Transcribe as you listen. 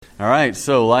All right,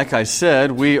 so like I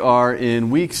said, we are in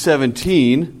week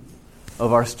 17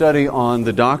 of our study on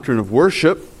the doctrine of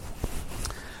worship.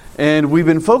 And we've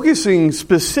been focusing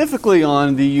specifically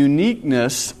on the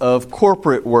uniqueness of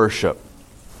corporate worship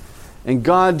and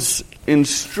God's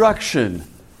instruction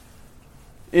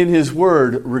in His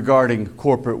Word regarding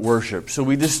corporate worship. So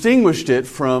we distinguished it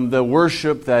from the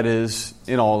worship that is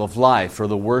in all of life, or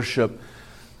the worship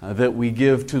that we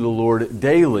give to the Lord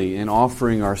daily in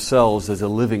offering ourselves as a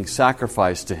living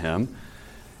sacrifice to Him.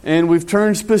 And we've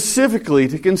turned specifically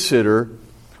to consider,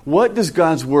 what does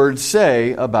God's Word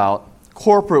say about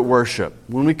corporate worship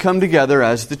when we come together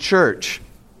as the church?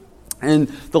 And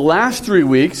the last 3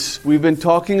 weeks, we've been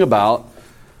talking about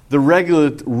the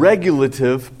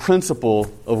regulative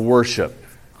principle of worship.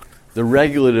 The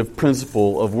regulative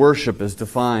principle of worship is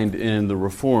defined in the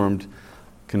Reformed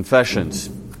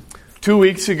confessions. 2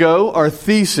 weeks ago, our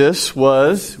thesis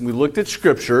was, we looked at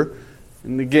Scripture,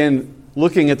 and again,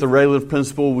 looking at the regulative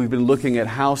principle, we've been looking at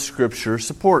how Scripture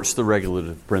supports the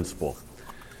regulative principle.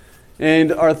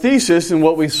 And our thesis, and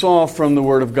what we saw from the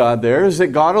Word of God there, is that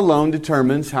God alone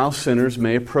determines how sinners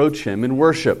may approach Him in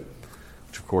worship,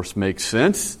 which of course makes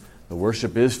sense. The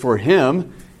worship is for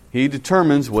Him. He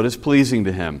determines what is pleasing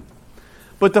to Him.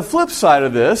 But the flip side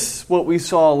of this, what we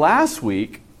saw last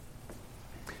week,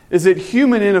 is that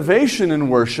human innovation in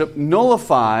worship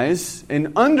nullifies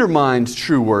and undermines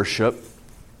true worship,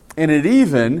 and it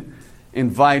even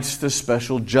invites the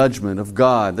special judgment of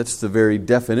God. That's the very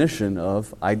definition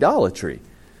of idolatry.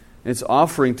 It's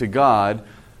offering to God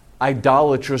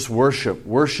idolatrous worship,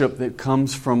 worship that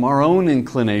comes from our own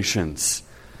inclinations,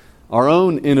 our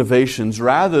own innovations,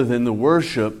 rather than the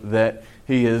worship that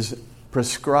He has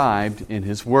prescribed in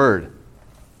His Word.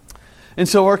 And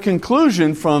so our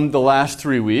conclusion from the last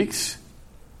 3 weeks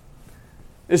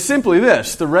is simply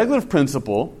this: the regulative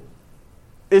principle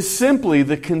is simply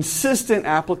the consistent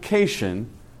application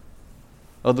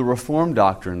of the Reformed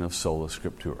doctrine of sola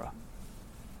scriptura.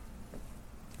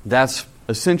 That's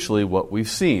essentially what we've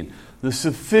seen. The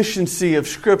sufficiency of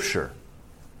Scripture,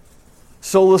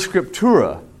 sola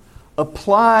scriptura,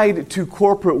 applied to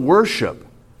corporate worship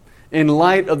in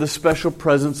light of the special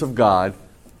presence of God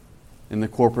in the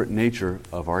corporate nature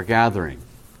of our gathering.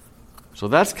 So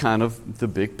that's kind of the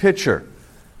big picture.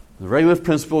 The regulative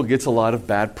principle gets a lot of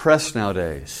bad press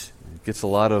nowadays. It gets a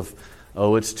lot of,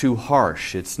 it's too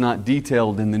harsh. It's not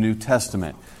detailed in the New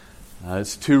Testament.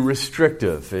 It's too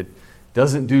restrictive. It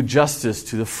doesn't do justice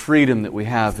to the freedom that we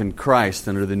have in Christ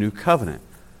under the new covenant.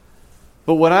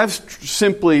 But what I've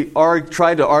simply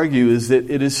tried to argue is that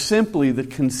it is simply the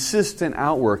consistent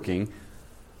outworking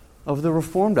of the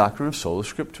Reformed doctrine of sola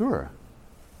scriptura.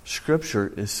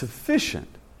 Scripture is sufficient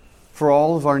for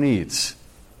all of our needs,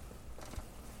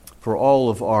 for all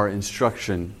of our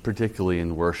instruction, particularly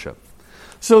in worship.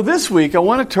 So this week I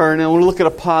want to turn and I want to look at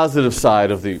a positive side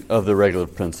of the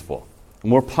regulative principle, a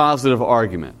more positive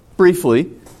argument,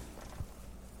 briefly.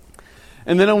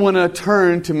 And then I want to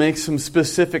turn to make some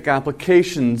specific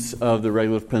applications of the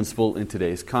regulative principle in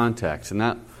today's context. And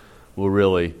that will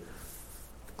really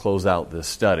close out this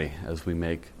study as we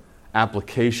make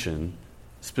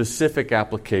specific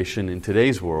application in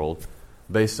today's world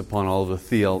based upon all the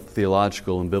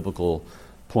theological and biblical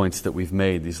points that we've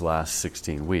made these last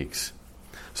 16 weeks.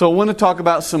 So I want to talk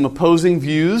about some opposing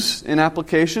views and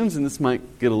applications, and this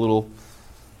might get a little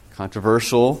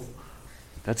controversial.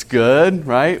 That's good,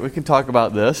 right? We can talk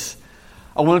about this.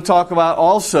 I want to talk about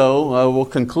also, we'll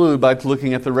conclude by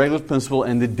looking at the regulative principle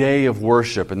and the day of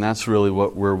worship, and that's really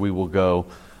where we will go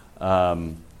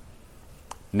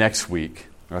next week,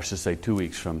 or I should say 2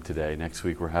 weeks from today. Next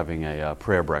week we're having a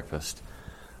prayer breakfast.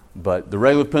 But the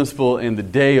regulative principle and the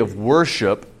day of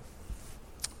worship,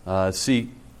 seek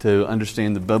to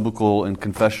understand the biblical and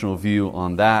confessional view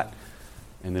on that,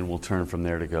 and then we'll turn from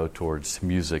there to go towards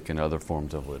music and other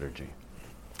forms of liturgy.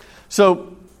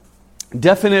 So,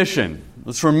 definition.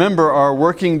 Let's remember our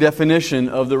working definition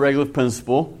of the regulative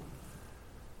principle.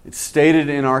 It's stated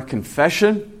in our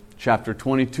confession, chapter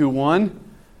 22:1.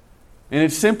 And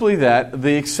it's simply that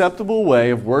the acceptable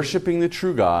way of worshiping the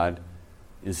true God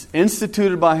is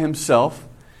instituted by Himself,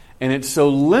 and it's so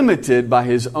limited by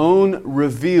His own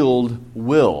revealed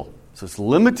will. So it's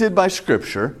limited by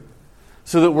Scripture,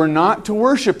 so that we're not to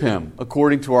worship Him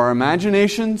according to our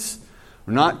imaginations.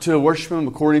 We're not to worship Him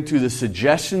according to the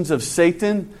suggestions of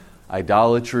Satan,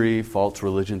 idolatry, false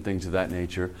religion, things of that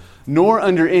nature, nor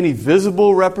under any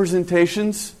visible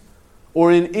representations, or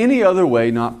in any other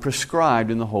way not prescribed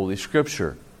in the Holy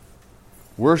Scripture.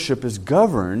 Worship is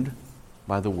governed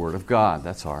by the Word of God.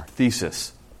 That's our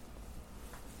thesis.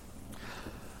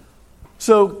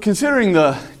 So, considering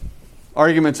the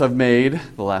arguments I've made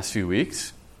the last few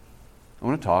weeks, I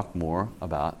want to talk more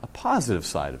about a positive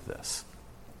side of this.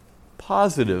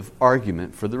 Positive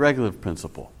argument for the regulative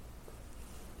principle.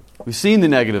 We've seen the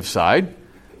negative side.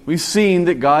 We've seen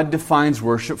that God defines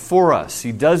worship for us.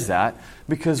 He does that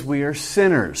because we are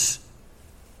sinners.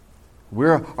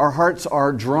 Our hearts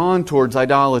are drawn towards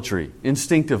idolatry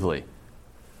instinctively.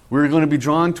 We're going to be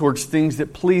drawn towards things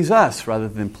that please us rather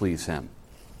than please Him.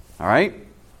 All right?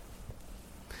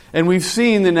 And we've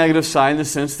seen the negative side in the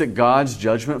sense that God's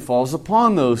judgment falls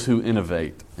upon those who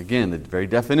innovate. Again, the very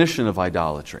definition of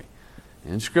idolatry.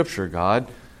 In Scripture, God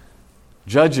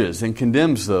judges and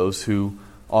condemns those who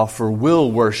offer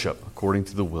will worship according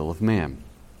to the will of man.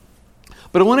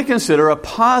 But I want to consider a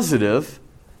positive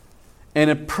and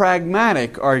a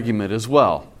pragmatic argument as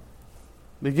well.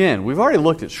 Again, we've already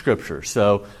looked at Scripture,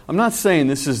 so I'm not saying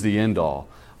this is the end-all,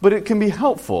 but it can be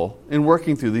helpful in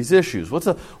working through these issues. What's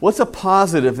a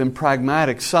positive and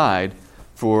pragmatic side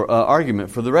for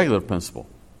argument for the regulative principle?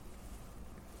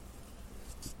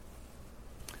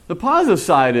 The positive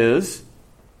side is,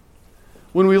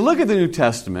 when we look at the New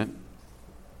Testament,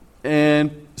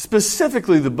 and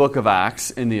specifically the book of Acts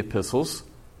and the epistles,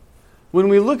 when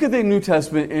we look at the New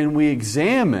Testament and we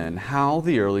examine how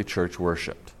the early church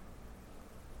worshiped,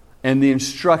 and the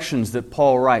instructions that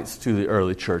Paul writes to the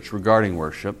early church regarding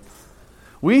worship,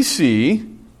 we see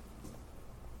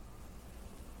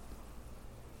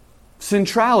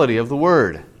centrality of the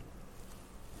Word.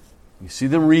 You see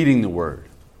them reading the Word,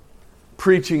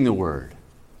 preaching the Word,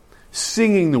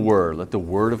 singing the Word. Let the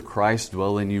Word of Christ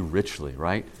dwell in you richly,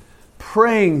 right?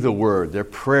 Praying the Word. Their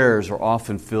prayers are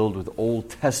often filled with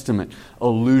Old Testament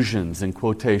allusions and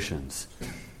quotations.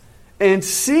 And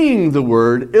seeing the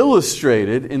Word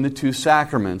illustrated in the two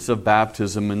sacraments of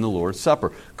baptism and the Lord's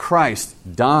Supper. Christ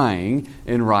dying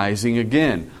and rising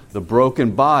again. The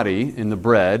broken body in the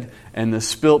bread and the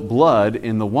spilt blood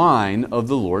in the wine of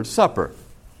the Lord's Supper.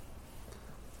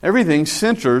 Everything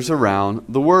centers around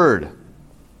the Word.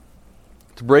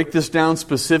 To break this down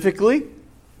specifically,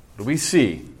 what do we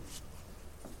see?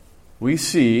 We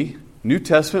see New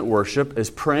Testament worship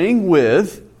as praying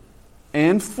with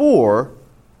and for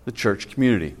the church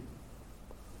community.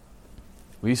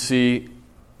 We see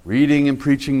reading and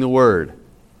preaching the Word,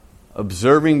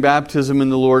 observing baptism in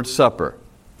the Lord's Supper,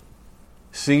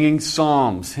 singing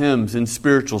psalms, hymns, and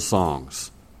spiritual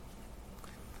songs.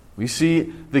 We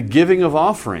see the giving of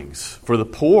offerings for the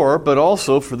poor, but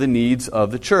also for the needs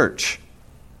of the church.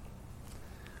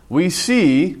 We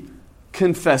see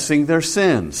confessing their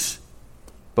sins,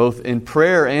 both in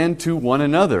prayer and to one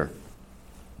another.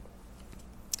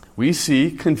 We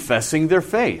see confessing their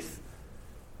faith.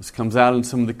 This comes out in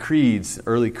some of the creeds,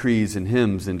 early creeds and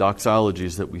hymns and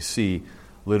doxologies that we see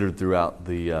littered throughout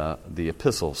the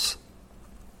epistles.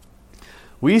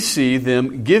 We see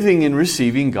them giving and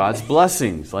receiving God's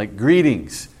blessings, like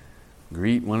greetings.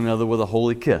 Greet one another with a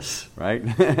holy kiss, right?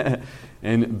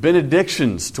 And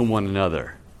benedictions to one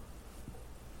another.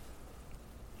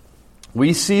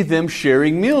 We see them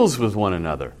sharing meals with one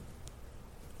another.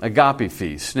 Agape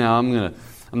feast. Now,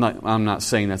 I'm not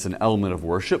saying that's an element of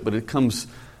worship, but it comes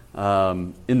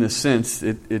in the sense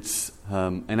it's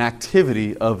an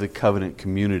activity of the covenant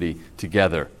community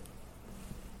together.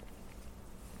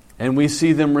 And we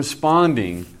see them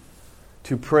responding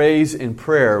to praise and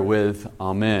prayer with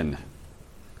Amen.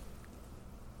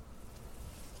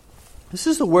 This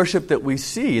is the worship that we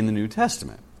see in the New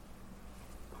Testament.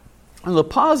 And the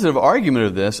positive argument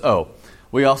of this,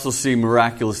 we also see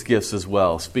miraculous gifts as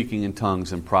well, speaking in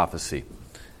tongues and prophecy,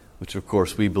 which of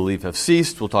course we believe have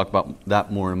ceased. We'll talk about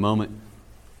that more in a moment.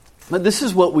 But this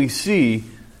is what we see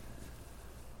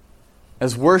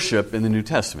as worship in the New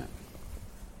Testament.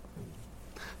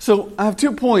 So I have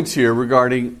 2 points here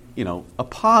regarding, a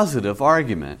positive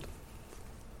argument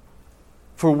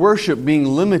for worship being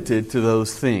limited to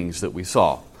those things that we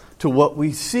saw, to what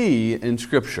we see in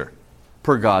Scripture,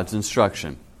 per God's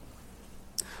instruction.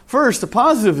 First, the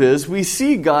positive is we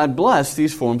see God bless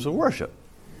these forms of worship.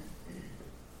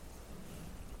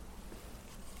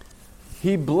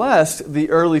 He blessed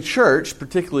the early church,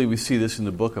 particularly we see this in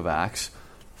the book of Acts,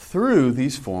 through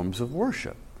these forms of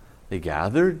worship. They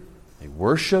gathered, they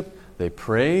worshiped, they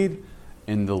prayed,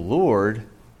 and the Lord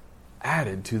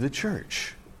added to the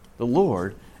church. The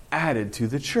Lord added to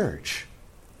the church.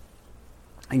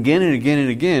 Again and again and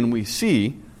again, we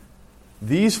see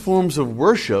these forms of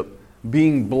worship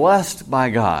being blessed by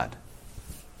God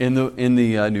in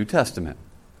the New Testament.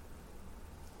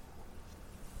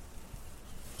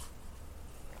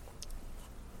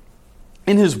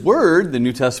 In His Word, the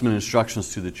New Testament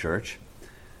instructions to the church,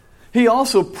 He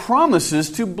also promises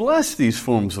to bless these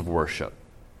forms of worship.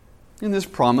 And this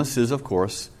promise is, of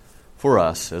course, for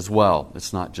us as well.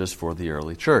 It's not just for the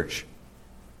early church.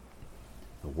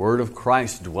 The word of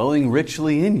Christ dwelling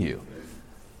richly in you.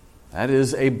 That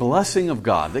is a blessing of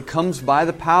God that comes by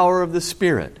the power of the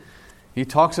Spirit. He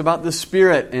talks about the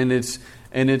Spirit and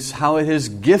it's how it has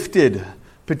gifted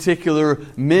particular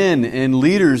men and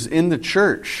leaders in the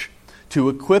church to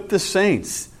equip the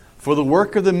saints for the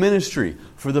work of the ministry,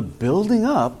 for the building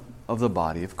up of the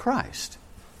body of Christ.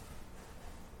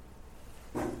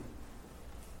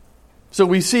 So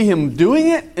we see Him doing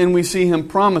it, and we see Him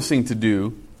promising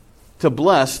to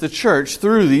bless the church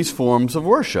through these forms of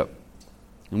worship.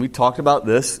 And we talked about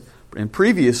this in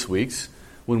previous weeks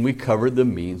when we covered the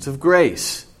means of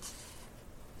grace.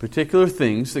 Particular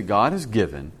things that God has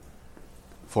given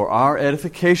for our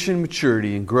edification,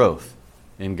 maturity, and growth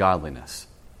in godliness.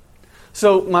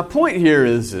 So my point here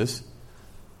is this: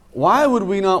 why would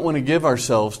we not want to give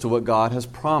ourselves to what God has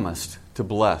promised to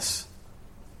bless?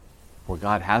 Or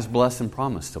God has blessed and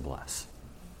promised to bless.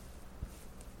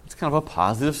 It's kind of a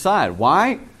positive side.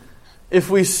 Why? If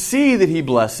we see that He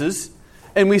blesses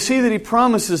and we see that He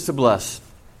promises to bless,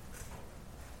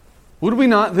 would we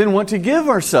not then want to give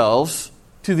ourselves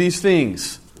to these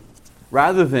things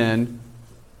rather than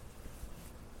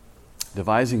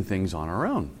devising things on our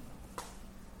own?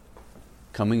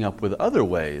 Coming up with other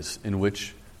ways in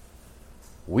which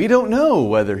we don't know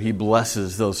whether He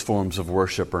blesses those forms of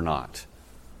worship or not.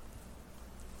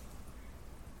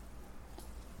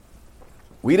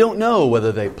 We don't know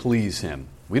whether they please Him.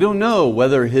 We don't know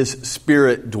whether His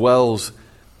Spirit works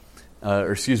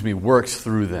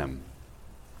through them.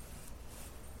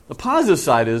 The positive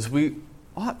side is we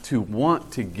ought to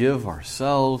want to give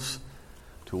ourselves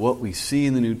to what we see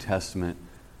in the New Testament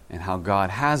and how God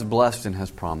has blessed and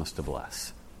has promised to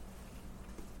bless.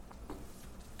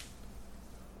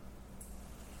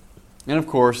 And of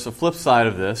course, the flip side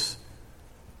of this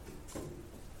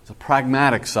is a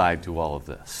pragmatic side to all of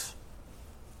this.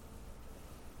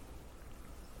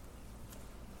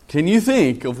 Can you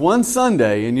think of one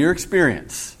Sunday in your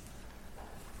experience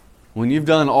when you've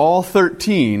done all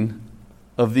 13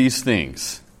 of these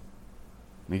things?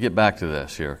 Let me get back to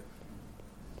this here.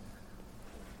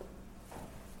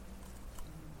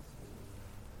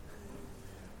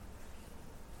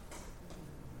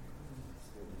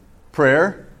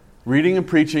 Prayer, reading and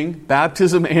preaching,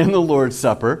 baptism and the Lord's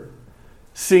Supper,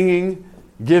 singing,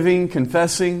 giving,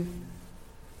 confessing.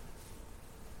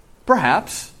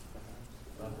 Perhaps.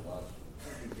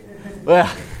 Well,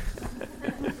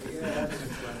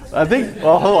 I think,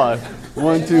 hold on.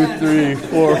 1, 2, 3,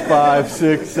 4, 5,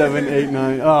 6, 7, 8,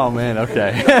 9. Oh, man,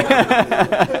 okay.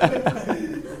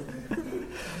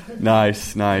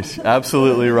 Nice.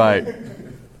 Absolutely right.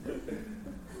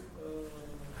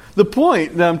 The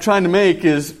point that I'm trying to make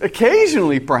is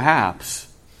occasionally,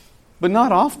 perhaps, but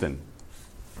not often.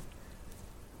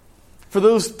 For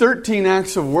those 13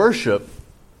 acts of worship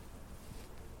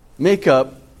make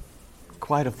up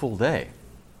quite a full day.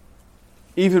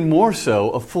 Even more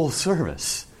so, a full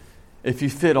service, if you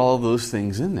fit all those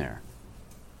things in there.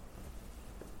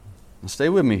 Now stay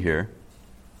with me here.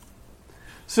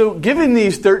 So, given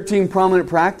these 13 prominent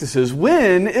practices,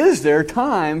 when is there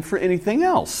time for anything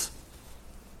else?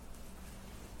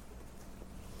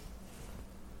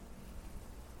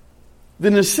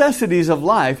 The necessities of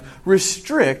life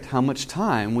restrict how much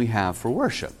time we have for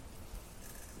worship.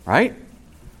 Right?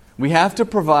 We have to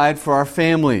provide for our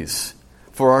families,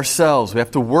 for ourselves. We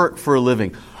have to work for a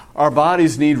living. Our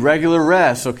bodies need regular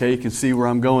rest. Okay, you can see where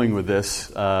I'm going with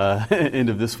this. End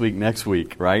of this week, next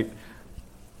week, right?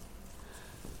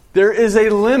 There is a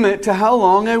limit to how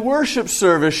long a worship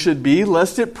service should be,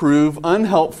 lest it prove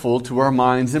unhelpful to our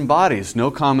minds and bodies. No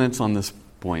comments on this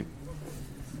point.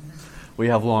 We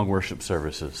have long worship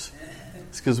services.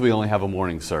 It's because we only have a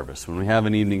morning service. When we have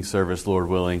an evening service, Lord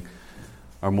willing,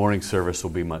 our morning service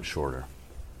will be much shorter.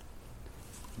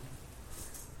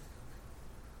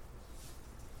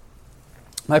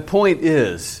 My point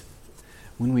is,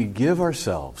 when we give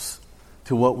ourselves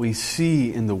to what we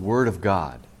see in the Word of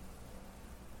God,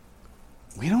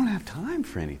 we don't have time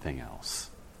for anything else.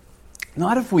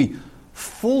 Not if we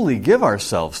fully give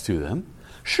ourselves to them.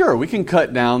 Sure, we can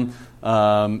cut down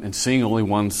and sing only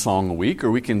one song a week,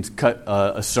 or we can cut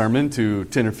a sermon to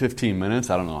 10 or 15 minutes.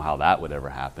 I don't know how that would ever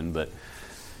happen, but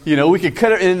we could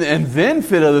cut it in and then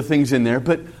fit other things in there.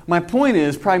 But my point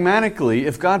is, pragmatically,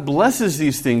 if God blesses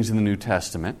these things in the New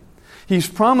Testament, He's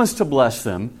promised to bless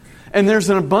them, and there's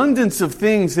an abundance of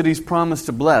things that He's promised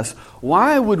to bless,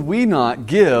 why would we not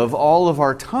give all of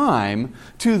our time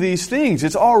to these things?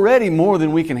 It's already more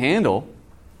than we can handle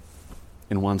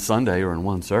in one Sunday or in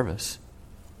one service.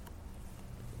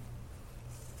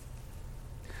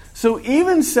 So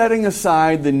even setting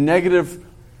aside the negative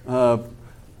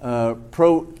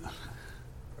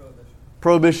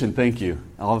prohibition, thank you.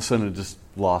 All of a sudden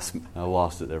I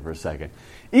lost it there for a second.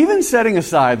 Even setting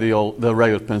aside the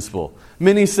regulative principle,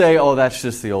 many say, oh, that's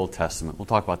just the Old Testament. We'll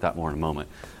talk about that more in a moment.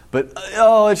 But,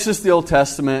 it's just the Old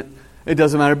Testament. It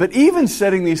doesn't matter. But even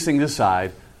setting these things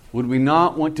aside, would we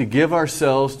not want to give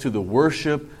ourselves to the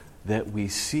worship that we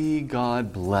see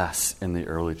God bless in the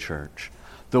early church?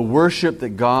 The worship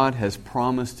that God has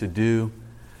promised to do.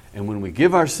 And when we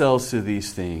give ourselves to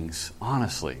these things,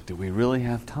 honestly, do we really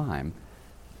have time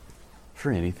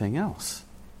for anything else?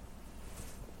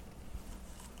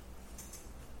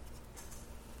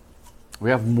 We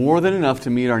have more than enough to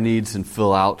meet our needs and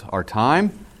fill out our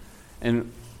time.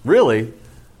 And really,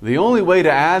 the only way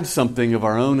to add something of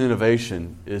our own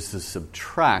innovation is to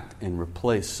subtract and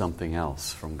replace something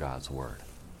else from God's Word.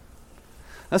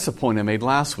 That's the point I made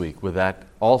last week with that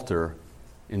altar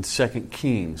in 2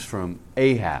 Kings from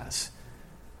Ahaz.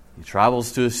 He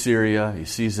travels to Assyria. He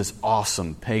sees this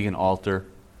awesome pagan altar.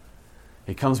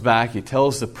 He comes back. He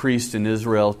tells the priest in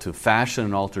Israel to fashion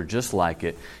an altar just like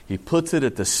it. He puts it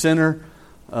at the center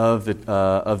of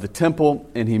the temple,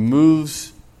 and he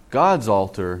moves God's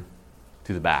altar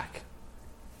to the back,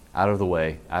 out of the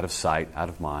way, out of sight, out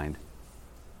of mind.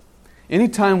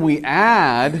 Anytime we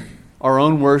add our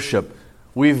own worship,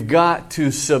 we've got to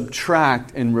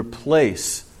subtract and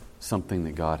replace something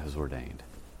that God has ordained.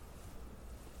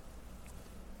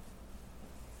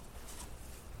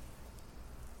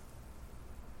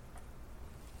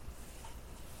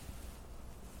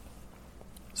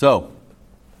 So,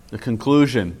 the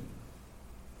conclusion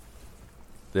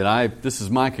this is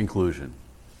my conclusion.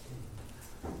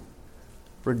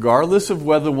 Regardless of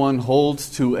whether one holds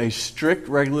to a strict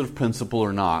regulative principle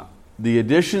or not, the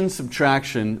addition,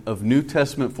 subtraction of New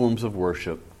Testament forms of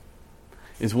worship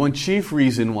is one chief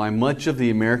reason why much of the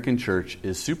American church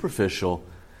is superficial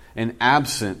and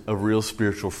absent of real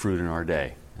spiritual fruit in our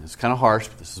day. And it's kind of harsh,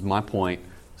 but this is my point.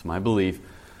 It's my belief.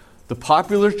 The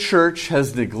popular church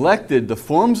has neglected the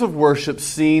forms of worship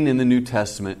seen in the New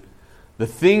Testament, the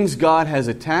things God has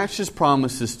attached His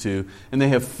promises to, and they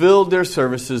have filled their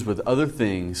services with other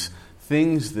things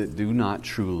that do not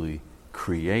truly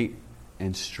create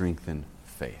and strengthen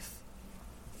faith.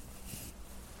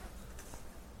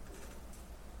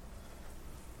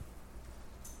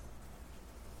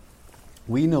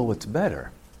 We know what's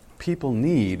better. People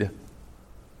need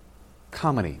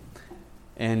comedy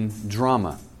and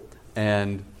drama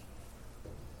and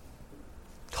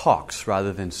talks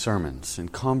rather than sermons,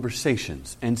 and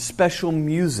conversations, and special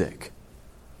music.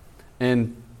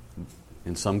 And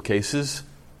in some cases,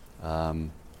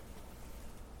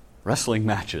 wrestling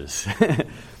matches.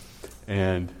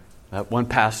 And that one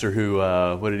pastor who,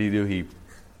 what did he do? He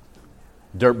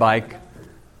dirt bike,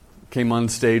 came on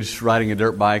stage riding a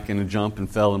dirt bike in a jump and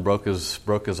fell and broke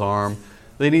his arm.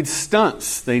 They need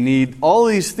stunts. They need all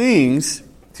these things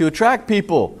to attract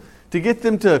people, to get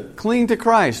them to cling to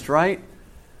Christ, right?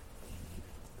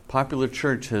 Popular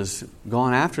church has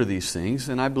gone after these things,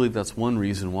 and I believe that's one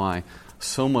reason why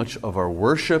so much of our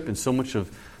worship and so much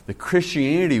of the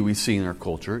Christianity we see in our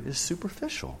culture is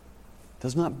superficial. It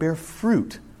does not bear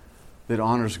fruit that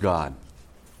honors God.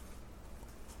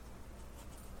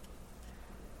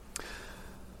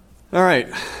 All right.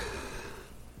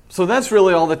 So that's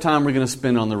really all the time we're going to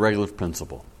spend on the regulative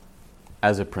principle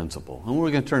as a principle. And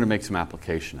we're going to turn to make some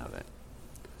application of it.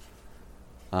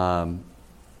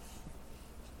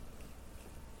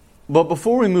 But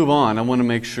before we move on, I want to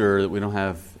make sure that we don't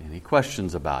have any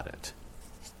questions about it.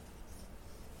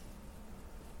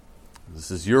 This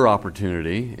is your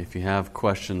opportunity if you have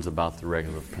questions about the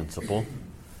regulative principle.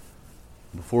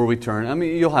 Before we turn,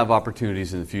 you'll have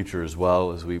opportunities in the future as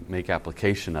well as we make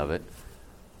application of it.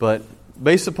 But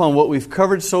based upon what we've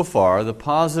covered so far, the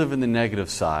positive and the negative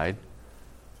side,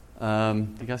 do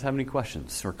you guys have any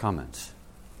questions or comments?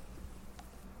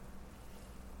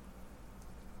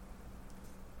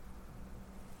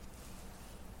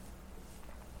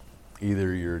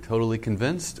 Either you're totally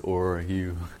convinced or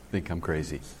you think I'm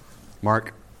crazy.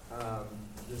 Mark?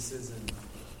 This isn't,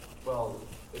 well,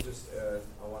 it just,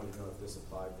 I wanted to know if this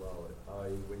applied well.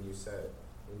 When you said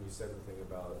the thing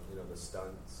about, the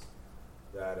stunts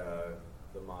that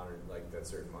the modern, that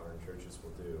certain modern churches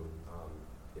will do,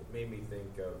 it made me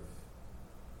think of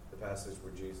the passage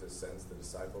where Jesus sends the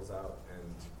disciples out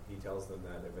and He tells them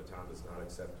that if a town does not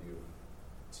accept you,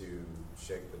 to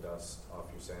shake the dust off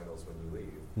your sandals when you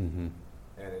leave. Mm-hmm.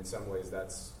 And in some ways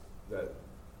that's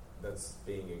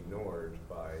being ignored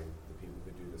by the people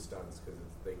who do the stunts, because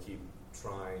they keep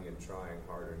trying and trying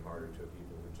harder and harder to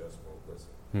people who just won't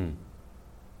listen.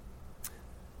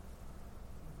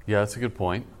 Yeah, that's a good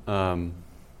point.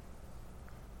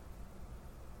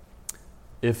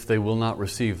 If they will not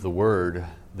receive the word,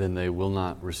 then they will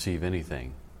not receive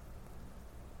anything.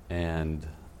 And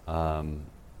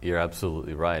you're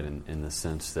absolutely right in the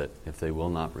sense that if they will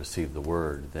not receive the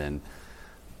word, then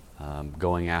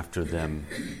going after them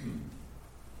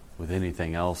with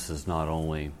anything else is not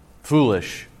only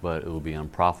foolish, but it will be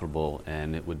unprofitable,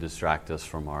 and it would distract us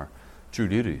from our true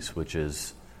duties, which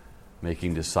is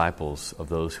making disciples of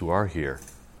those who are here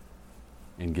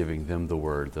and giving them the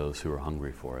word, those who are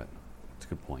hungry for it. That's a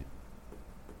good point.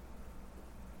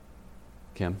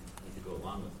 Kim? To go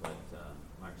along with what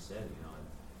Mark said,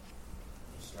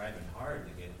 I'm striving hard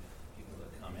to get people to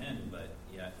come in, but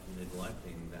yet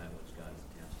neglecting that which God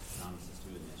has promised us to,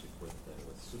 and that you put that it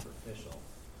was superficial.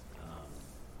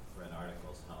 Read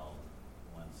articles how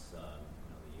once the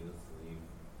youth leave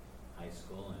high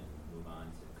school and move on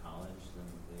to college, then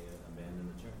they abandon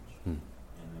the church, and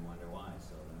they wonder why.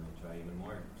 So then they try even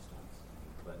more stunts,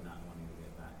 but not wanting to get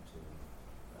back to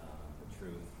the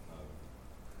truth of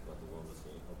what the world was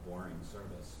a boring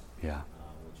service,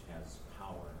 which has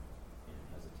power and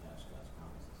has attached God's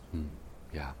promises to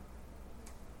it.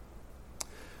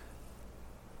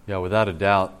 Yeah, without a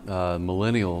doubt,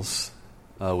 millennials,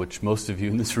 which most of you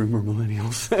in this room are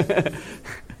millennials,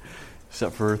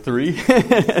 except for 3,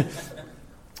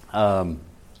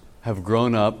 have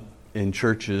grown up in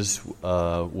churches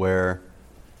where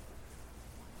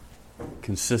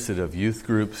consisted of youth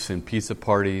groups and pizza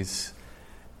parties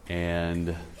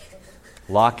and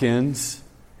lock-ins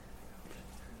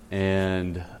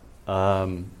and,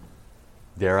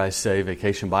 dare I say,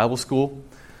 vacation Bible school,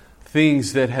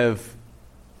 things that have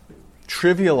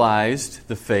trivialized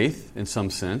the faith in some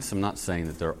sense. I'm not saying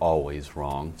that they're always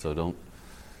wrong, so don't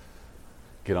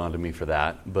get on to me for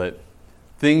that. But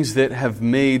things that have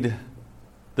made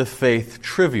the faith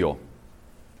trivial.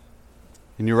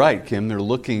 And you're right, Kim, they're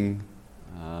looking,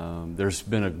 there's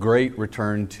been a great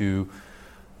return to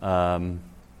a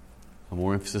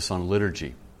more emphasis on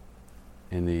liturgy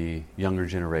in the younger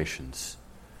generations.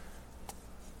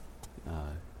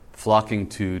 Flocking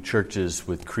to churches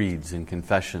with creeds and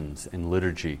confessions and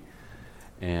liturgy,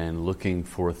 and looking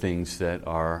for things that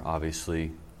are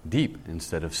obviously deep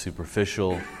instead of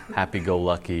superficial,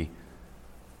 happy-go-lucky,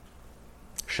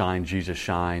 shine, Jesus,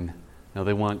 shine. Now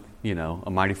they want,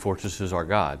 a mighty fortress is our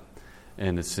God.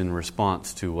 And it's in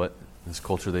response to what this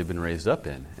culture they've been raised up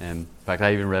in. And in fact,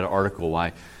 I even read an article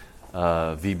why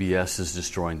VBS is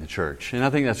destroying the church. And I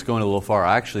think that's going a little far.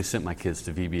 I actually sent my kids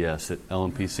to VBS at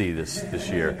LMPC this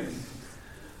year.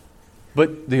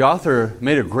 But the author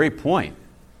made a great point.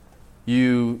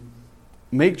 You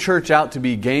make church out to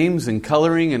be games and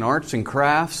coloring and arts and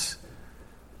crafts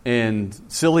and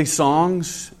silly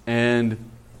songs, and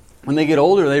when they get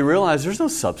older, they realize there's no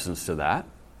substance to that.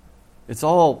 It's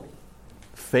all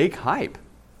fake hype.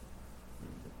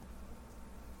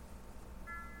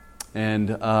 And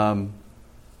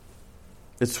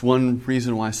it's one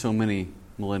reason why so many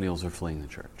millennials are fleeing the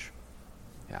church.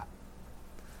 Yeah.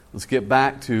 Let's get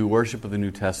back to worship of the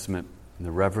New Testament and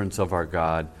the reverence of our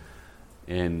God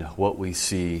and what we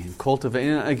see and cultivate.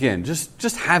 And again,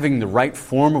 just having the right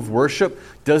form of worship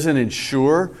doesn't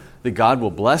ensure that God will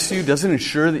bless you, doesn't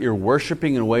ensure that you're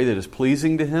worshiping in a way that is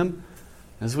pleasing to Him.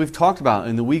 As we've talked about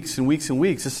in the weeks and weeks and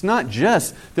weeks, it's not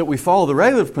just that we follow the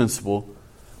regulative principle.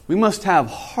 We must have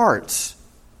hearts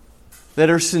that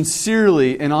are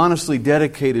sincerely and honestly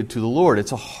dedicated to the Lord.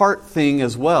 It's a heart thing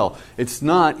as well. It's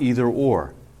not either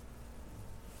or.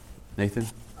 Nathan?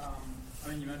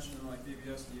 You mentioned like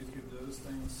VBS, the youth group, those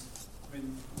things.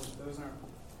 Those aren't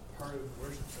part of the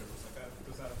worship service. Like that,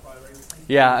 does that apply regularly?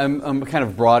 Yeah, I'm kind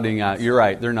of broadening out. You're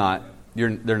right. They're not. They're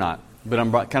not. But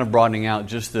I'm kind of broadening out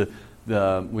just the.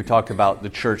 We talked about the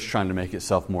church trying to make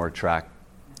itself more attractive.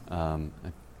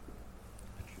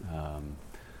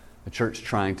 The church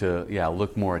trying to,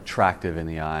 look more attractive in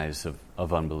the eyes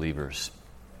of unbelievers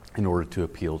in order to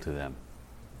appeal to them.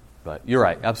 But you're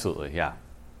right, absolutely, yeah.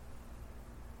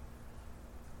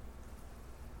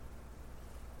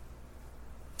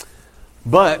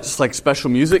 But it's like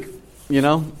special music, we're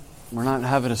not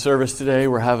having a service today,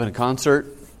 we're having a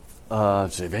concert.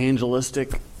 It's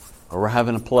evangelistic, or we're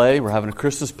having a play, we're having a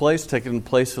Christmas play, it's taking the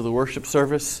place of the worship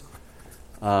service.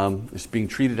 It's being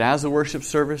treated as a worship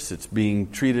service. It's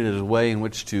being treated as a way in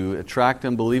which to attract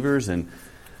unbelievers. And,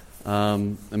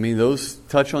 those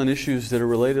touch on issues that are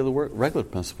related to the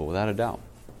regulative principle, without a doubt.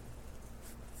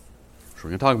 So we're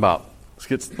going to talk about.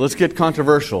 Let's get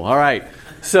controversial. All right.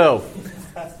 So,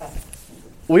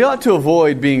 we ought to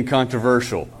avoid being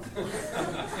controversial.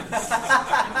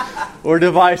 Or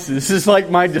divisive. This is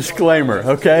like my disclaimer,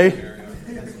 okay?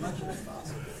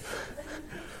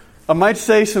 I might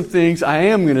say some things. I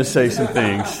am going to say some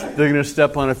things. They're going to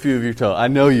step on a few of your toes. I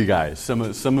know you guys. Some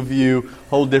of you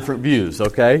hold different views,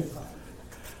 okay?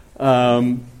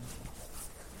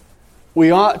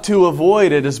 We ought to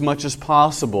avoid it as much as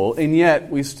possible, and yet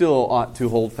we still ought to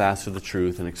hold fast to the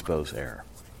truth and expose error.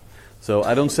 So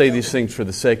I don't say these things for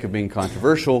the sake of being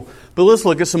controversial, but let's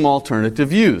look at some alternative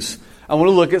views. I want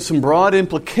to look at some broad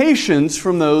implications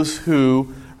from those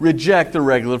who reject the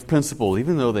regulative principle,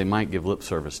 even though they might give lip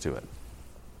service to it.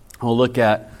 I'll look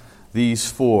at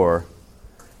these four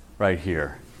right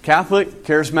here. Catholic,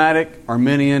 Charismatic,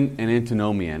 Arminian, and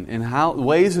Antinomian, and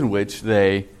ways in which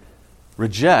they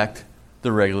reject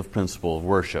the regulative principle of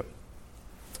worship.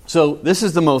 So this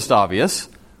is the most obvious.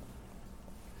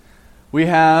 We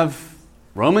have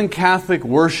Roman Catholic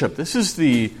worship. This is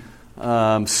the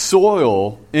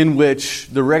soil in which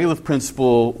the regulative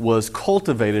principle was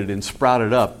cultivated and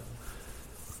sprouted up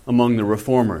among the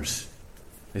reformers.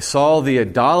 They saw the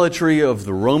idolatry of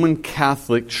the Roman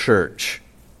Catholic Church.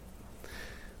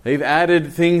 They've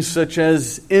added things such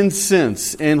as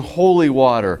incense and holy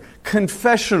water,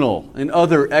 confessional and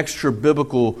other extra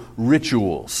biblical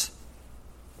rituals.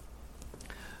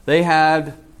 They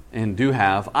had and do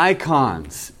have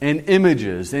icons and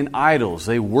images and idols.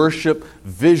 They worship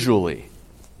visually.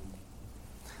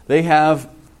 They have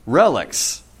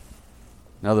relics,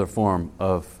 another form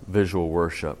of visual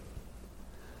worship.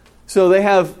 So they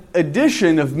have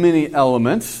addition of many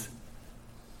elements,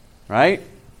 right?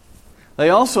 They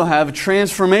also have a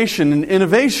transformation and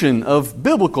innovation of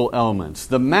biblical elements.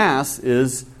 The Mass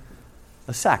is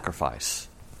a sacrifice.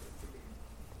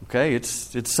 Okay,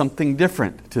 it's something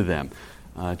different to them.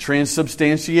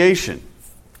 Transubstantiation.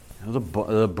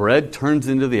 The bread turns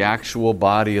into the actual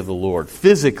body of the Lord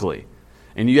physically.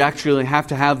 And you actually have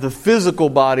to have the physical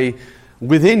body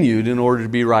within you in order to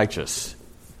be righteous.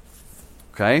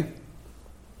 Okay?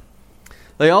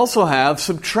 They also have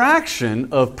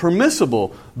subtraction of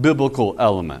permissible biblical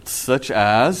elements, such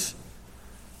as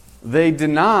they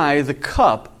deny the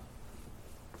cup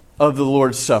of the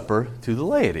Lord's Supper to the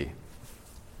laity.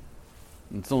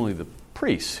 It's only the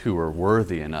priests who are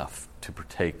worthy enough to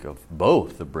partake of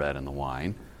both the bread and the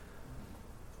wine.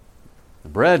 The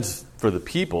bread's for the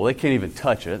people. They can't even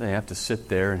touch it. They have to sit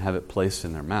there and have it placed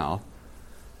in their mouth.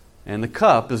 And the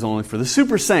cup is only for the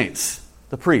super saints,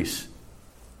 the priests.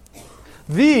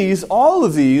 All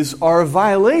of these are a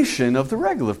violation of the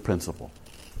regulative principle.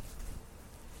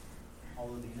 All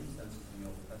of the incense is in the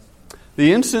Old Testament.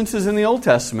 The incense is in the Old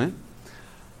Testament.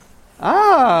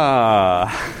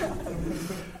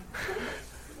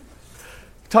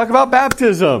 Talk about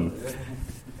baptism.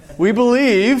 We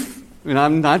believe, and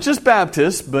I'm not just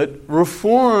Baptist, but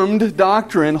Reformed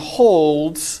doctrine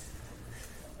holds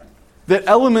that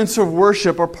elements of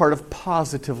worship are part of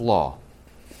positive law.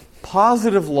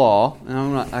 Positive law,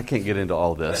 and I can't get into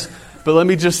all this, but let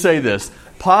me just say this.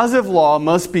 Positive law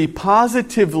must be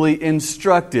positively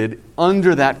instructed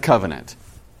under that covenant.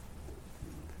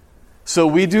 So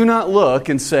we do not look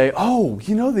and say,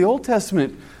 the Old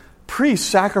Testament priests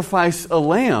sacrifice a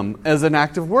lamb as an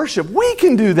act of worship. We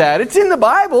can do that. It's in the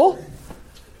Bible.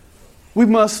 We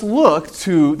must look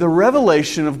to the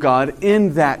revelation of God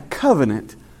in that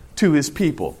covenant to His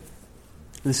people.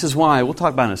 This is why, we'll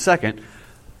talk about in a second,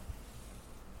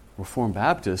 Reformed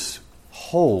Baptists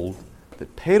hold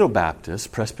that Paedo-Baptists,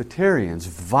 Presbyterians,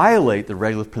 violate the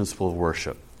regulative principle of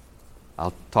worship.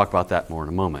 I'll talk about that more in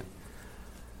a moment.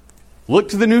 Look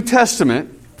to the New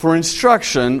Testament for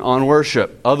instruction on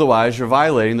worship. Otherwise, you're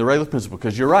violating the regulative principle,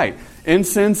 because you're right.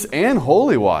 Incense and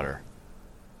holy water.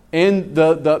 And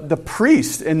the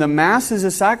priest and the Mass as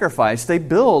a sacrifice, they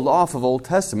build off of Old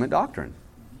Testament doctrine.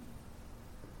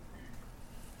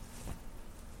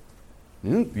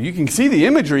 You can see the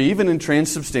imagery even in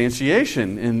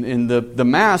transubstantiation, in the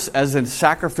Mass as a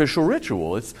sacrificial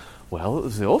ritual.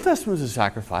 The Old Testament was a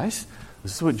sacrifice.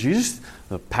 This is what Jesus,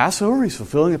 the Passover, He's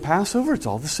fulfilling the Passover. It's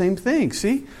all the same thing,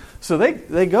 see? So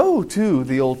they go to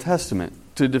the Old Testament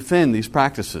to defend these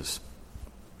practices.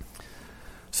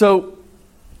 So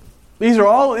these are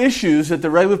all issues that the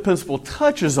regulative principle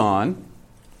touches on,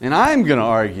 and I'm going to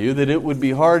argue that it would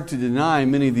be hard to deny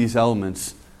many of these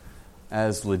elements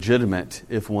as legitimate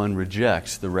if one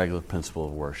rejects the regulative principle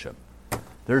of worship.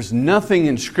 There's nothing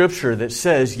in Scripture that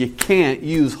says you can't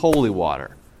use holy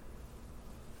water.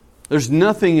 There's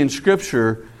nothing in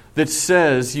Scripture that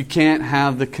says you can't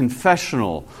have the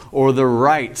confessional or the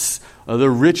rites or the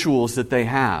rituals that they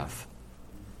have.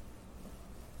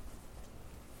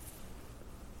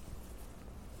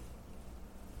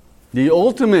 The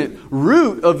ultimate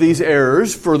root of these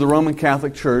errors for the Roman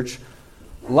Catholic Church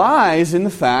lies in the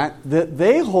fact that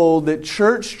they hold that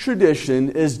church tradition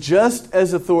is just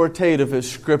as authoritative as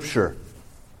Scripture.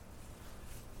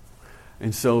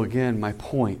 And so again, my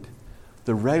point,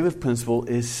 the regulative principle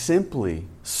is simply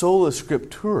sola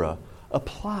scriptura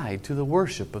applied to the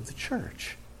worship of the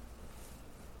church.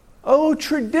 Oh,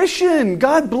 tradition!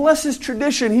 God blesses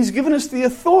tradition. He's given us the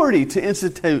authority to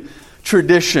institute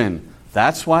tradition.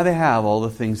 That's why they have all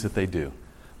the things that they do,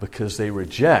 because they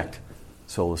reject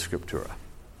sola scriptura.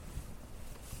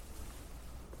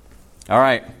 All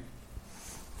right.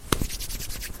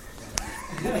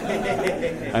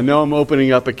 I know I'm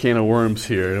opening up a can of worms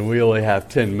here, and we only have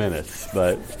 10 minutes,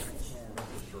 but...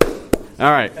 All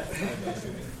right.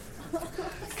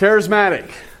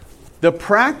 Charismatic. The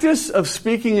practice of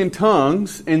speaking in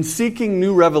tongues and seeking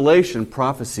new revelation,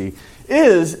 prophecy,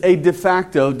 is a de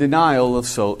facto denial of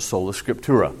sola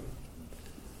scriptura.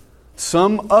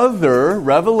 Some other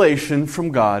revelation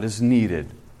from God is needed,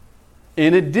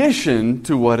 in addition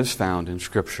to what is found in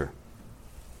Scripture.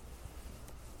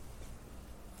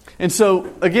 And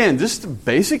so, again, just the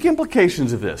basic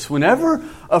implications of this. Whenever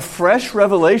a fresh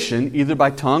revelation, either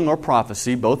by tongue or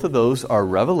prophecy, both of those are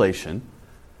revelation.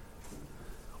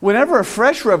 Whenever a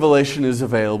fresh revelation is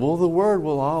available, the Word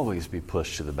will always be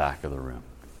pushed to the back of the room.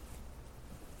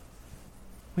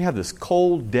 We have this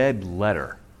cold, dead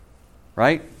letter,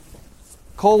 right?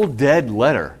 Cold, dead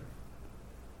letter.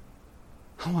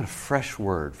 I want a fresh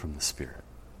word from the Spirit.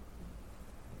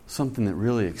 Something that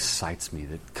really excites me,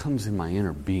 that comes in my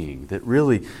inner being, that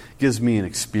really gives me an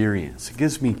experience.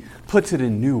 It puts it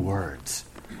in new words.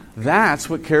 That's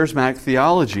what charismatic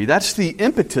theology, that's the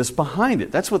impetus behind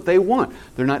it. That's what they want.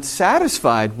 They're not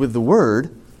satisfied with the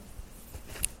Word,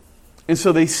 and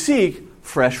so they seek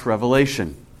fresh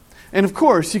revelation. And of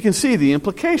course, you can see the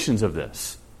implications of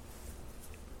this.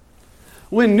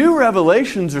 When new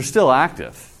revelations are still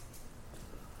active,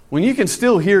 when you can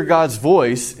still hear God's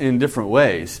voice in different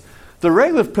ways, the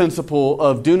regulative principle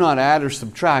of do not add or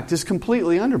subtract is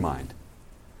completely undermined.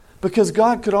 Because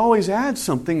God could always add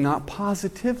something not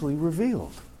positively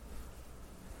revealed.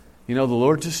 You know, the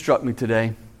Lord just struck me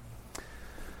today.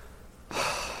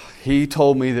 He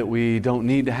told me that we don't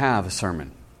need to have a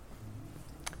sermon.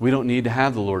 We don't need to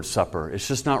have the Lord's Supper. It's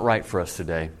just not right for us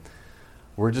today.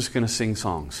 We're just going to sing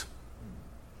songs.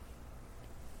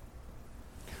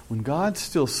 When God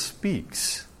still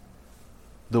speaks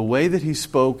the way that He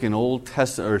spoke in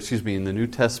in the New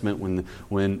Testament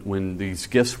when these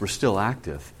gifts were still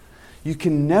active, you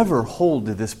can never hold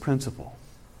to this principle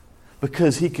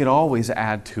because He can always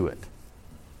add to it.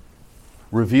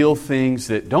 Reveal things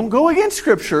that don't go against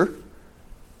Scripture,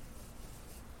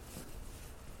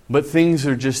 but things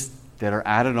that are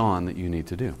added on that you need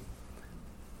to do.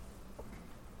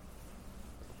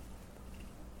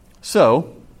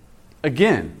 So,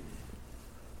 again,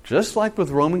 just like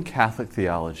with Roman Catholic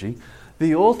theology,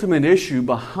 the ultimate issue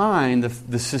behind the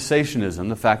cessationism,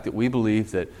 the fact that we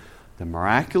believe that the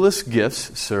miraculous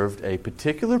gifts served a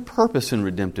particular purpose in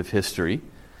redemptive history,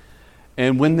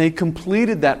 and when they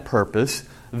completed that purpose,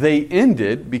 they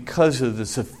ended because of the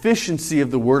sufficiency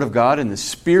of the Word of God and the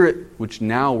Spirit which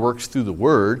now works through the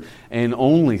Word and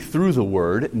only through the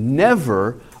Word,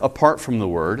 never apart from the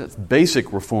Word. That's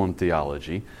basic Reformed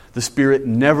theology. The Spirit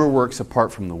never works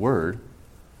apart from the Word.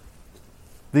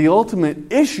 The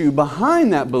ultimate issue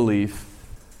behind that belief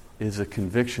is a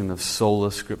conviction of sola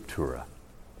scriptura.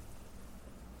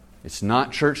 It's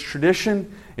not church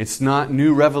tradition. It's not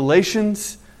new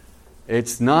revelations.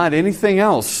 It's not anything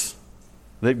else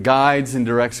that guides and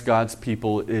directs God's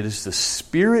people. It is the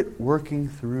Spirit working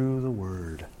through the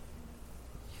Word.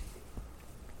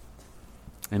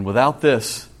 And without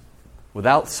this,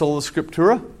 without sola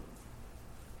scriptura,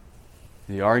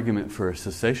 the argument for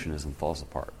cessationism falls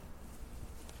apart.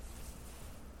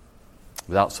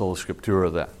 Without sola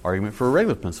scriptura, the argument for a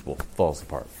regulative principle falls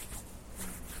apart.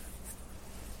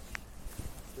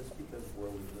 Just because where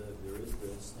we live, there is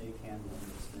the snake handling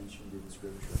that's mentioned in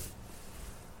Scripture.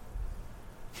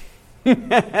 Is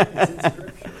it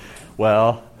Scripture?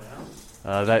 Well,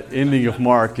 that ending of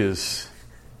Mark is,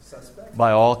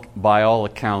 by all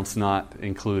accounts, not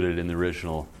included in the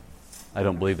original. I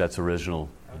don't believe that's original.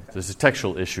 Okay. There's a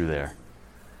textual issue there.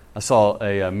 I saw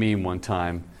a meme one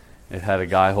time. It had a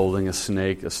guy holding a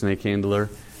snake handler,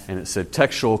 and it said,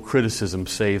 "Textual criticism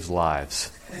saves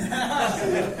lives."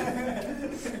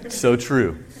 So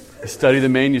true. Study the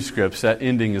manuscripts. That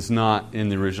ending is not in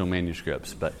the original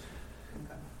manuscripts. But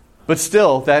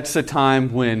still, that's a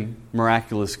time when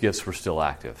miraculous gifts were still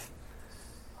active,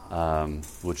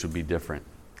 which would be different.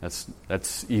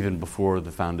 That's even before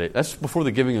the foundation. That's before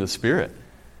the giving of the Spirit.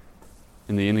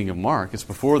 in the ending of Mark. It's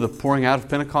before the pouring out of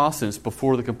Pentecost, and it's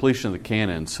before the completion of the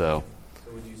canon. So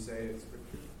would you say it's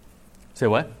Scripture? Say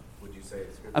what? Would you say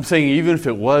it's Scripture? I'm saying even if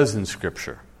it was in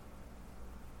Scripture.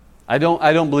 I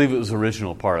don't believe it was the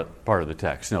original part of the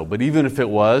text. No, but even if it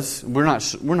was, we're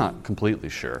not completely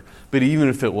sure. But even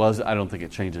if it was, I don't think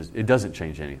it changes. It doesn't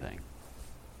change anything,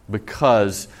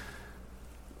 because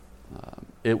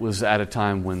it was at a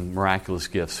time when miraculous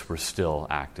gifts were still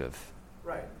active.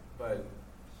 Right, but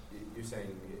you're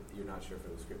saying you're not sure if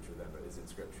it was Scripture then, but is it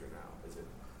Scripture now? Is it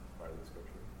part of the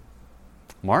Scripture?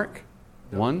 Mark?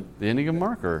 No. 1? The ending of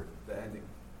Mark? Or The ending.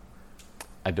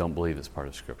 I don't believe it's part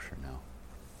of Scripture, no.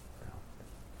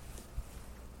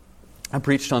 I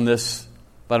preached on this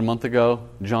about a month ago,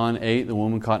 John 8, the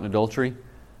woman caught in adultery.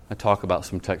 I talk about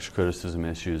some text criticism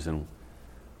issues and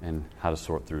how to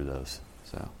sort through those.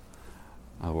 So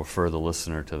I will refer the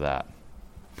listener to that.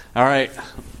 All right.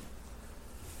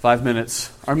 5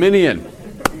 minutes. Arminian.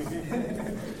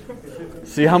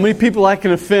 See how many people I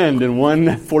can offend in one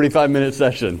 45-minute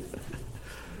session.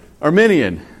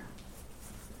 Arminian.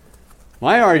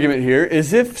 My argument here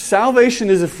is if salvation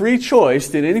is a free choice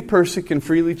that any person can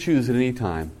freely choose at any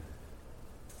time,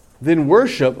 then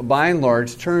worship, by and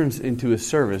large, turns into a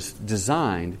service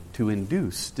designed to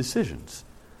induce decisions.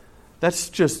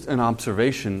 That's just an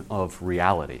observation of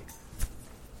reality.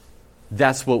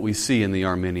 That's what we see in the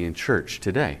Arminian church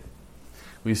today.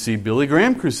 We see Billy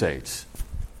Graham crusades,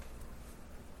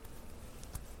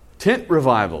 tent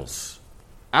revivals,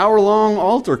 hour-long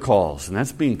altar calls, and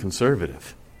that's being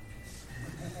conservative.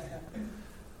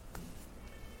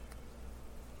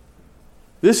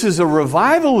 This is a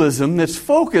revivalism that's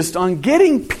focused on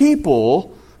getting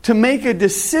people to make a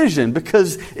decision,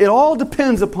 because it all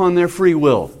depends upon their free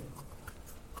will.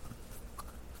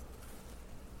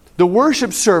 The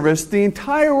worship service, the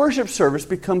entire worship service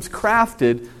becomes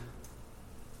crafted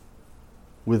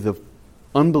with the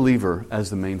unbeliever as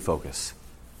the main focus.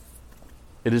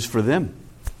 It is for them.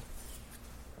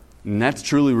 And that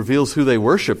truly reveals who they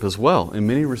worship as well, in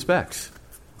many respects.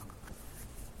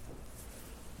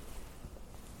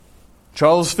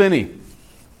 Charles Finney,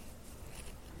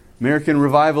 American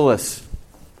revivalist.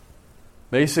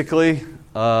 Basically,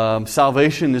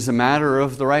 salvation is a matter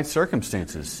of the right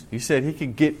circumstances. He said he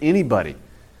could get anybody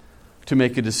to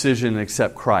make a decision and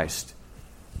accept Christ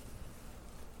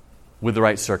with the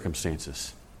right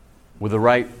circumstances, with the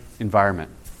right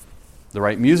environment, the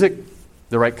right music,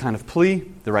 the right kind of plea,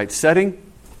 the right setting.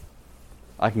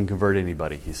 I can convert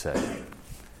anybody, he said.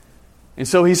 And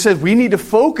so he said we need to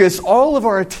focus all of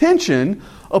our attention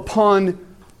upon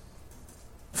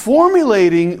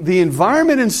formulating the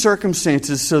environment and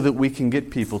circumstances so that we can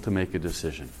get people to make a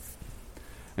decision.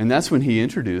 And that's when he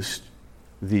introduced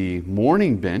the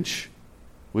morning bench,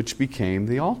 which became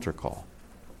the altar call.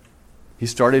 He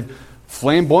started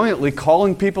flamboyantly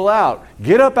calling people out.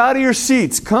 Get up out of your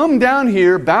seats. Come down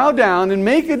here, bow down, and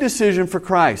make a decision for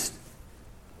Christ.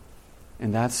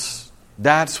 And that's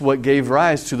what gave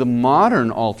rise to the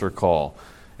modern altar call.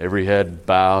 Every head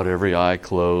bowed, every eye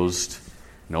closed,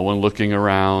 no one looking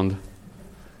around.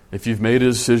 If you've made a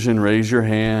decision, raise your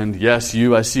hand. Yes,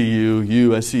 you, I see you.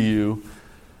 You, I see you.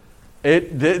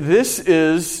 This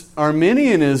is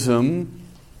Arminianism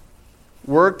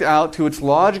worked out to its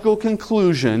logical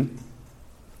conclusion.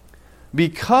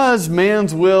 Because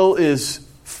man's will is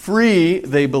free,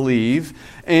 they believe,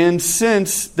 and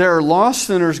since there are lost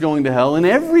sinners going to hell, and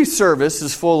every service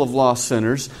is full of lost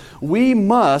sinners, we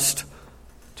must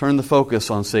turn the focus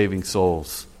on saving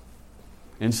souls.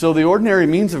 And so the ordinary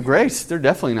means of grace, they're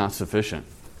definitely not sufficient.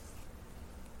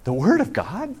 The Word of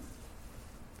God?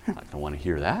 You're not going to want to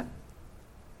hear that.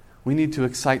 We need to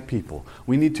excite people.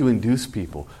 We need to induce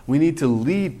people. We need to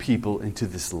lead people into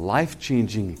this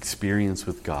life-changing experience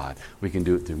with God. We can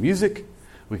do it through music.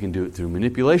 We can do it through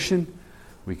manipulation.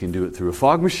 We can do it through a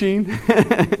fog machine.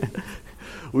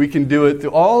 We can do it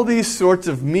through all these sorts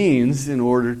of means in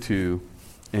order to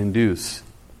induce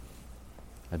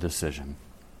a decision.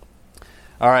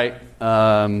 All right,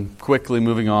 quickly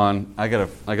moving on. I gotta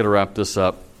wrap this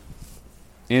up.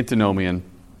 Antinomian.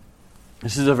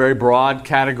 This is a very broad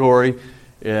category.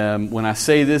 When I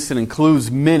say this, it includes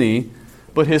many,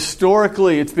 but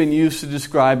historically it's been used to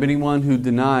describe anyone who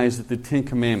denies that the Ten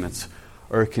Commandments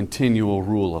are a continual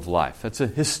rule of life. That's a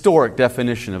historic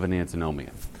definition of an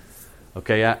antinomian.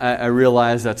 Okay, I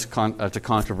realize that's a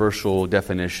controversial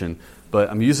definition, but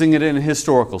I'm using it in a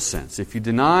historical sense. If you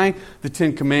deny the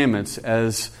Ten Commandments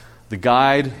as the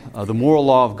guide, the moral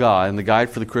law of God, and the guide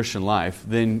for the Christian life,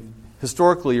 then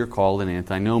historically you're called an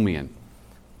antinomian.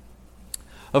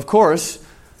 Of course,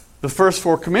 the first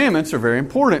 4 commandments are very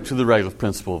important to the regulative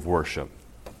principle of worship.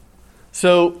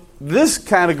 So, this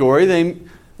category,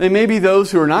 they may be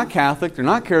those who are not Catholic, they're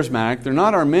not charismatic, they're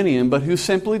not Arminian, but who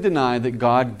simply deny that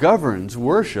God governs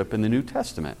worship in the New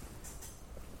Testament.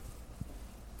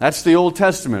 That's the Old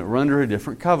Testament. We're under a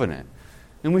different covenant.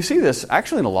 And we see this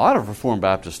actually in a lot of Reformed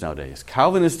Baptists nowadays.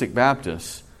 Calvinistic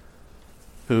Baptists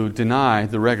who deny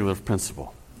the regulative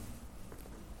principle.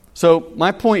 So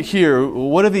my point here,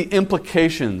 what are the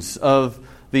implications of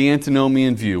the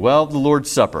antinomian view? Well, the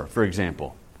Lord's Supper, for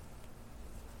example.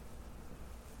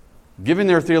 Given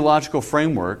their theological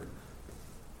framework,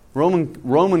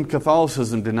 Roman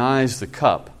Catholicism denies the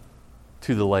cup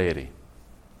to the laity.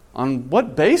 On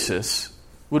what basis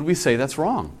would we say that's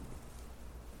wrong?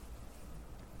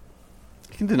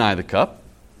 You can deny the cup.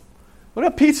 What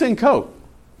about pizza and Coke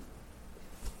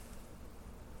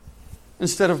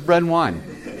instead of bread and wine?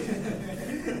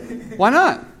 Why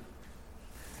not?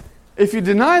 If you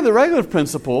deny the regulative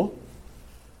principle,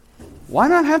 why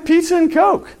not have pizza and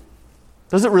Coke?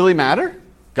 Does it really matter?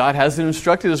 God hasn't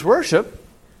instructed His worship,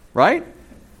 right?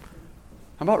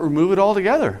 How about remove it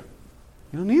altogether?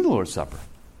 You don't need the Lord's Supper.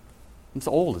 It's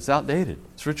old. It's outdated.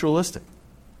 It's ritualistic.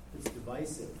 It's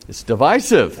divisive. It's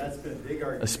divisive. That's been a big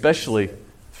argument.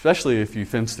 Especially if you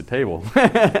fence the table.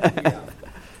 Yeah.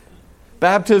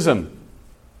 Baptism.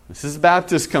 This is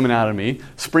Baptist coming out of me.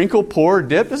 Sprinkle, pour,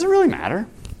 dip. Does it really matter?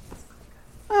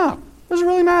 Oh, does it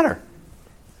really matter?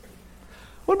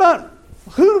 What about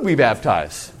who do we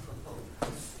baptize?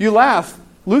 You laugh.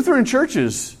 Lutheran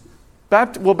churches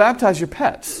will baptize your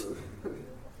pets.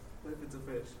 If it's a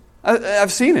fish.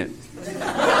 I've seen it.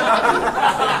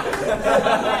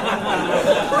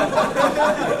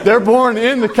 They're born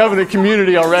in the covenant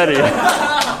community already.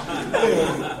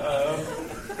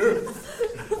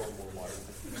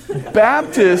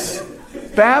 Baptists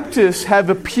have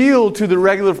appealed to the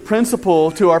regulative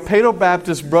principle to our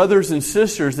Paedo-Baptist brothers and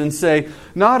sisters and say,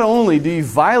 not only do you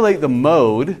violate the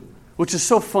mode, which is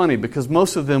so funny because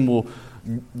most of them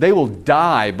will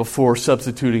die before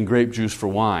substituting grape juice for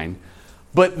wine,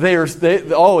 but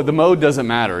the mode doesn't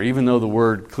matter, even though the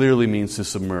word clearly means to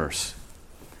submerge.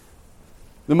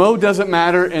 The mode doesn't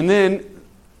matter, and then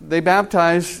they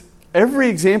baptize. Every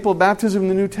example of baptism in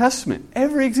the New Testament,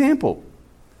 every example,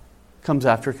 comes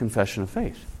after confession of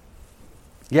faith.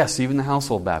 Yes, even the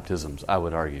household baptisms, I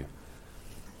would argue.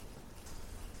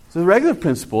 So the regulative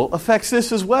principle affects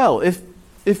this as well.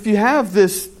 If you have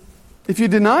this, if you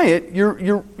deny it,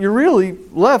 you're really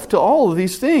left to all of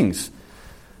these things.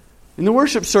 In the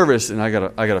worship service, and I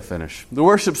gotta finish. The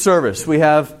worship service, we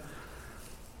have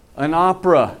an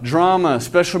opera, drama,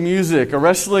 special music, a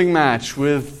wrestling match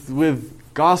with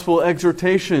gospel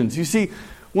exhortations. You see,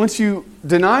 once you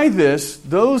deny this,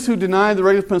 those who deny the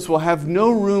regulative principle have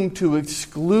no room to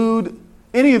exclude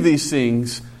any of these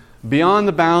things beyond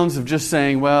the bounds of just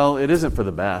saying, well, it isn't for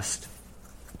the best.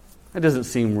 That doesn't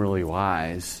seem really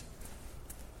wise.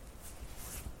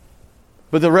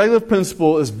 But the regulative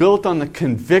principle is built on the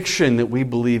conviction that we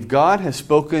believe God has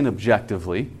spoken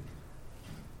objectively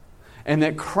and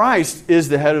that Christ is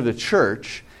the head of the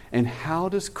church. And how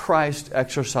does Christ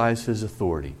exercise His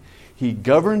authority? He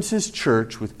governs His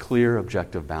church with clear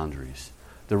objective boundaries.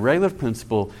 The regulative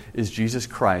principle is Jesus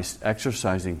Christ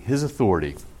exercising His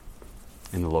authority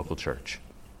in the local church.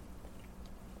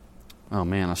 Oh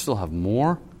man, I still have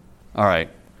more? All right.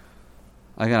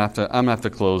 I'm going to have to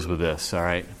close with this, all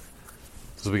right?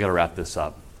 Because we got to wrap this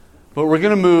up. But we're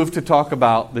going to move to talk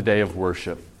about the day of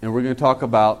worship. And we're going to talk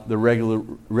about the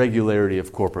regularity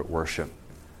of corporate worship.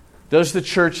 Does the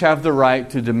church have the right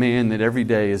to demand that every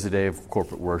day is a day of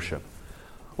corporate worship?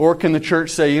 Or can the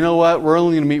church say, you know what, we're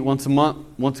only going to meet once a month,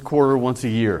 once a quarter, once a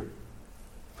year.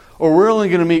 Or we're only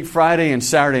going to meet Friday and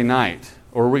Saturday night.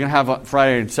 Or we're going to have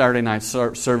Friday and Saturday night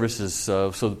services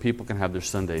so that people can have their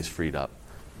Sundays freed up.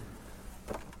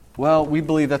 Well, we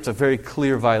believe that's a very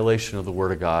clear violation of the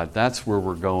Word of God. That's where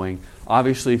we're going.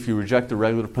 Obviously, if you reject the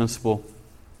regulative principle,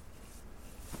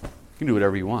 you can do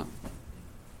whatever you want.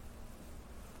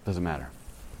 Doesn't matter.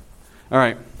 All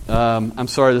right. I'm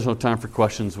sorry there's no time for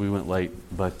questions. We went late,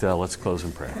 but let's close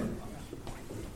in prayer.